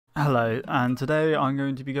Hello, and today I'm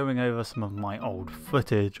going to be going over some of my old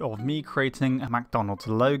footage of me creating a McDonald's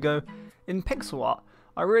logo in pixel art.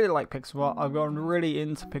 I really like pixel art. I've gotten really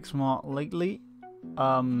into pixel art lately.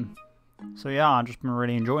 So yeah, I've just been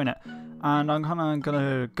really enjoying it. And I'm kind of going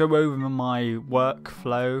to go over my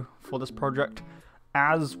workflow for this project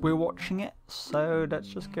as we're watching it, so let's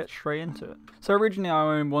just get straight into it. So originally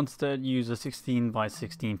I wanted to use a 16 by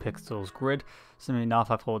 16 pixels grid. Simply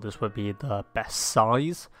enough, I thought this would be the best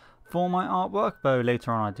size for my artwork, though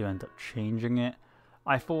later on I do end up changing it.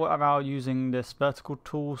 I thought about using this vertical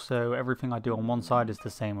tool so everything I do on one side is the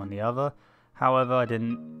same on the other. However, I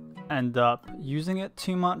didn't end up using it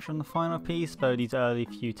too much on the final piece, though these early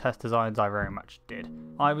few test designs I very much did.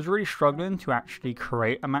 I was really struggling to actually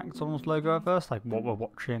create a McDonald's logo at first, like what we're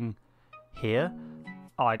watching here.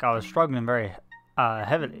 I was struggling very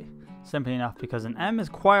heavily, simply enough because an M is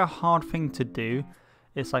quite a hard thing to do.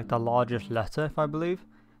 It's like the largest letter, if I believe.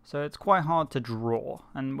 So it's quite hard to draw,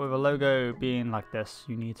 and with a logo being like this,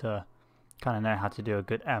 you need to kind of know how to do a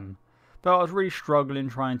good M. But I was really struggling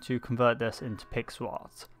trying to convert this into pixel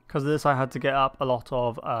art. Because of this I had to get up a lot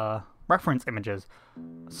of reference images,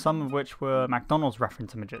 some of which were McDonald's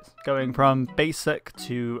reference images, going from basic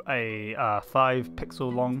to a 5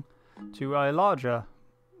 pixel long to a larger,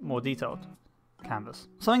 more detailed canvas.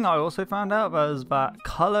 Something I also found out was that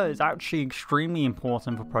colour is actually extremely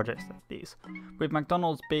important for projects like these, with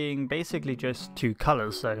McDonald's being basically just 2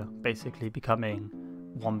 colours, so basically becoming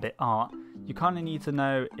 1-bit art. You kind of need to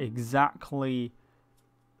know exactly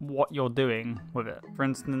what you're doing with it. For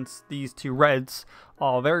instance, these 2 reds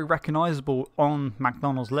are very recognizable on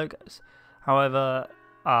McDonald's logos. However,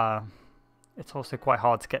 it's also quite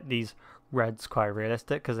hard to get these reds quite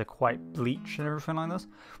realistic because they're quite bleached and everything like this.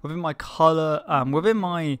 Within my color, within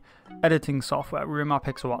my editing software, within my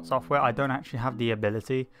pixel art software, I don't actually have the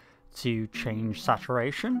ability to change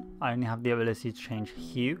saturation. I only have the ability to change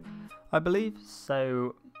hue, I believe.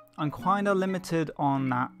 So I'm kind of limited on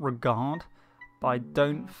that regard, but I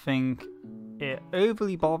don't think it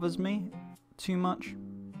overly bothers me too much.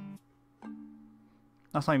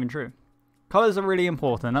 That's not even true. Colors are really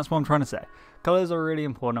important, that's what I'm trying to say. Colors are really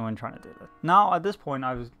important when trying to do this. Now at this point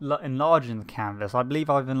I was enlarging the canvas. I believe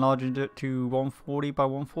I've enlarged it to 140 by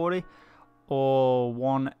 140 or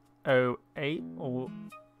 108 or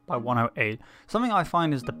by 108. Something I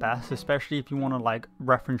find is the best, especially if you want to like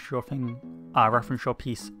reference your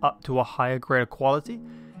piece up to a higher grade of quality,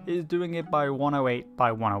 is doing it by 108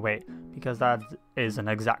 by 108, because that is an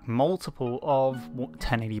exact multiple of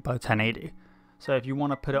 1080 by 1080. So if you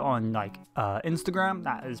want to put it on like Instagram,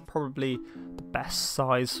 that is probably the best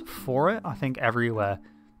size for it. I think everywhere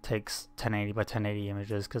takes 1080 by 1080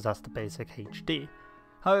 images because that's the basic HD.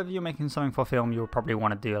 However, if you're making something for film, you'll probably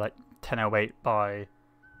want to do like 1008 by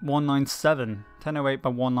 197. 1008 by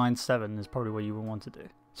 197 is probably what you would want to do.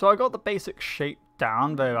 So I got the basic shape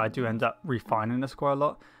down, though I do end up refining this quite a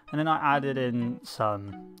lot. And then I added in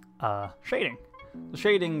some shading. The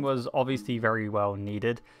shading was obviously very well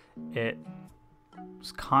needed. It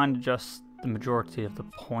was kind of just the majority of the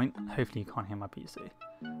point. Hopefully you can't hear my PC.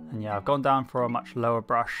 And yeah, I've gone down for a much lower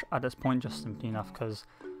brush at this point, just simply enough because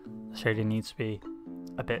the shading needs to be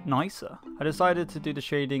a bit nicer. I decided to do the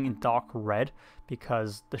shading in dark red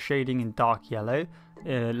because the shading in dark yellow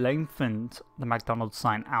lengthened the McDonald's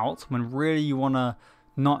sign out, when really you want to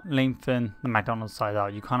not lengthen the McDonald's sign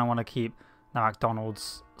out. You kind of want to keep the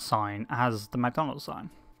McDonald's sign as the McDonald's sign.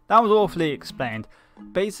 That was awfully explained.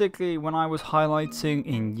 Basically, when I was highlighting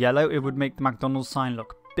in yellow, it would make the McDonald's sign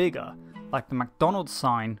look bigger. Like the McDonald's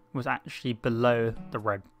sign was actually below the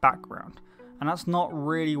red background. And that's not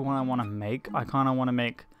really what I want to make. I kind of want to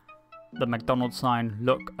make the McDonald's sign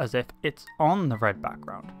look as if it's on the red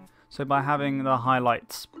background. So by having the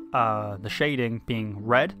highlights, the shading being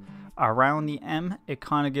red around the M, it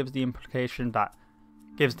kind of gives the implication that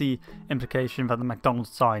the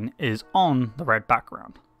McDonald's sign is on the red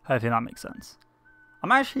background. Hopefully that makes sense.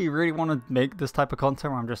 I'm actually really want to make this type of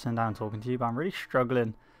content where I'm just sitting down talking to you, but I'm really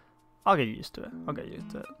struggling. I'll get used to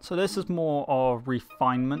it. So this is more of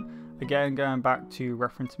refinement. Again, going back to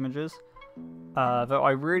reference images. Though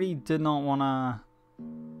I really did not want to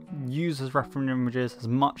use as reference images as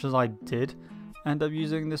much as I did end up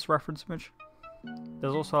using this reference image.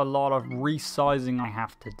 There's also a lot of resizing I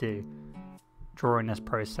have to do during this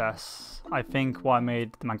process. I think what I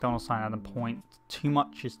made the McDonald's sign at the point too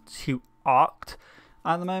much is too arced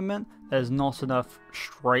at the moment. There's not enough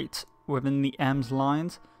straight within the M's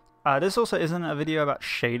lines. This also isn't a video about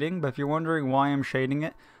shading, but if you're wondering why I'm shading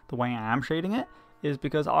it the way I am shading it, is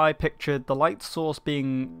because I pictured the light source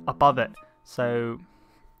being above it. So,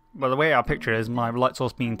 well, the way I picture it is my light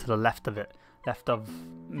source being to the left of it, left of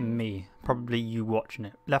me, probably you watching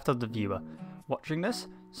it, left of the viewer watching this.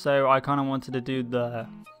 So I kind of wanted to do the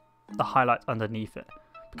highlights underneath it.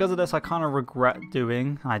 Because of this, I kind of regret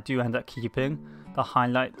doing, I do end up keeping the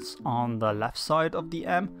highlights on the left side of the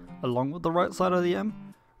M along with the right side of the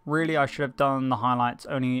M. Really, I should have done the highlights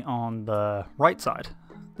only on the right side.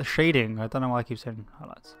 The shading, I don't know why I keep saying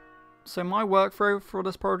highlights. So my workflow for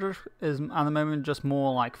this project is at the moment just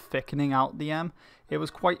more like thickening out the M. It was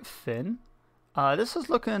quite thin. This is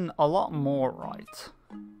looking a lot more right.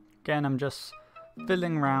 Again, I'm just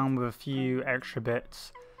fiddling around with a few extra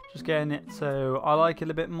bits. Just getting it so I like it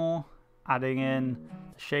a bit more. Adding in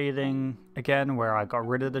the shading again where I got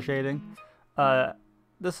rid of the shading.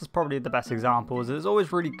 This is probably the best example. It's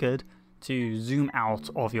always really good to zoom out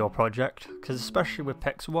of your project, because especially with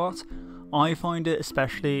pixel art, I find it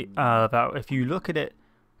especially that if you look at it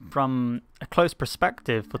from a close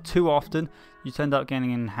perspective for too often, you tend up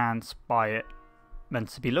getting enhanced by it meant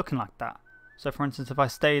to be looking like that. So for instance, if I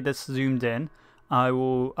stay this zoomed in, I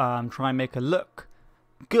will try and make it look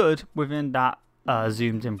good within that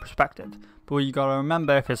zoomed in perspective. But you gotta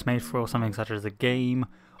remember, if it's made for something such as a game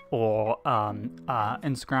or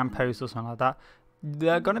Instagram post or something like that,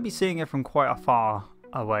 they're going to be seeing it from quite a far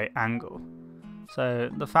away angle.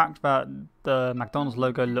 So the fact that the McDonald's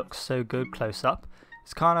logo looks so good close up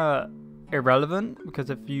is kind of irrelevant,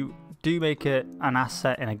 because if you do make it an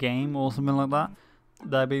asset in a game or something like that,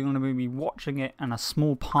 they're going to be watching it in a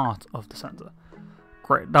small part of the center.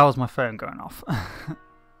 Great, that was my phone going off.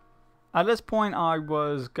 At this point, I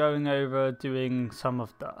was going over doing some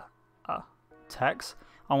of the text.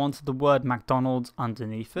 I wanted the word McDonald's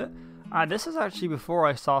underneath it. This is actually before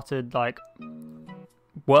I started like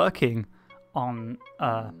working on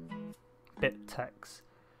bit text,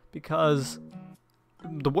 because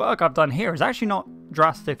the work I've done here is actually not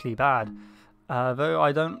drastically bad, though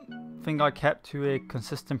I don't think I kept to a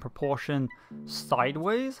consistent proportion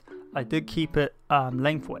sideways. I did keep it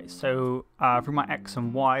lengthways, so through my X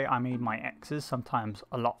and Y, I made my X's sometimes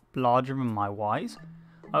a lot larger than my Y's.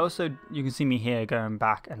 I also, you can see me here going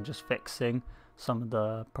back and just fixing some of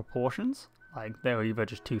the proportions, like they were either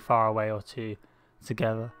just too far away or too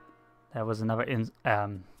together. There was another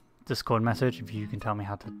Discord message. If you can tell me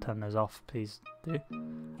how to turn those off, please do.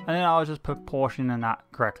 And then I was just proportioning that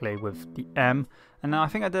correctly with the M. And then I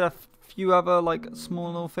think I did a few other like small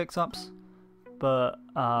little fix-ups, but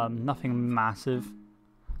nothing massive.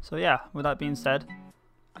 So yeah, with that being said,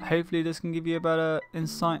 hopefully this can give you a better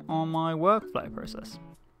insight on my workflow process.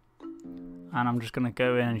 And I'm just going to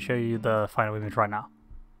go in and show you the final image right now.